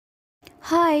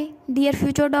Hi, dear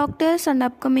future doctors and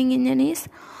upcoming engineers.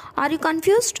 Are you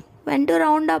confused when to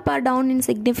round up or down in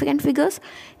significant figures?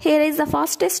 Here is the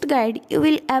fastest guide you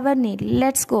will ever need.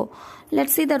 Let's go.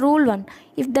 Let's see the rule 1.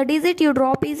 If the digit you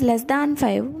drop is less than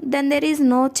 5, then there is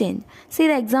no change. See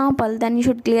the example, then you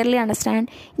should clearly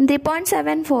understand. In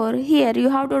 3.74, here you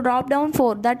have to drop down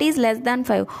 4, that is less than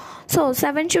 5. So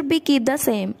 7 should be keep the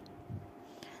same.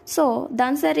 So the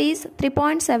answer is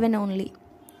 3.7 only.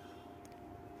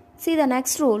 See the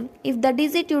next rule. If the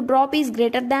digit you drop is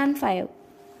greater than 5,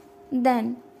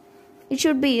 then it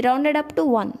should be rounded up to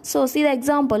 1. So see the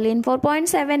example. In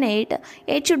 4.78,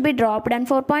 8 should be dropped and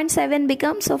 4.7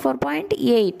 becomes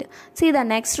 4.8. See the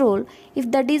next rule.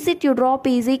 If the digit you drop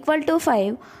is equal to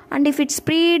 5 and if its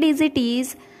pre-digit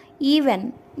is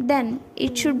even, then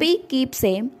it should be keep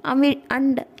same,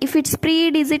 and if its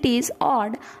pre-digit is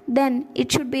odd, then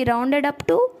it should be rounded up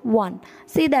to 1.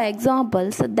 See the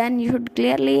examples, then you should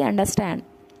clearly understand.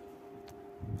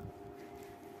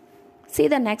 See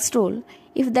the next rule.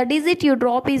 If the digit you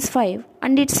drop is 5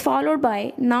 and it's followed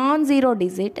by non-zero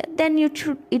digit, then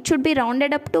it should be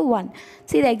rounded up to 1.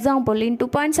 See the example. In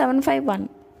 2.751,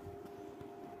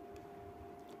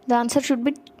 the answer should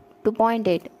be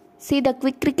 2.8. See the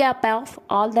quick recap of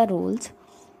all the rules.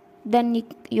 Then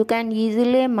you can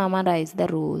easily memorize the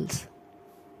rules.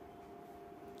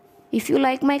 If you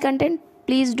like my content,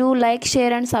 please do like,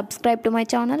 share and subscribe to my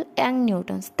channel Young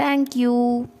Newtons. Thank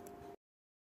you.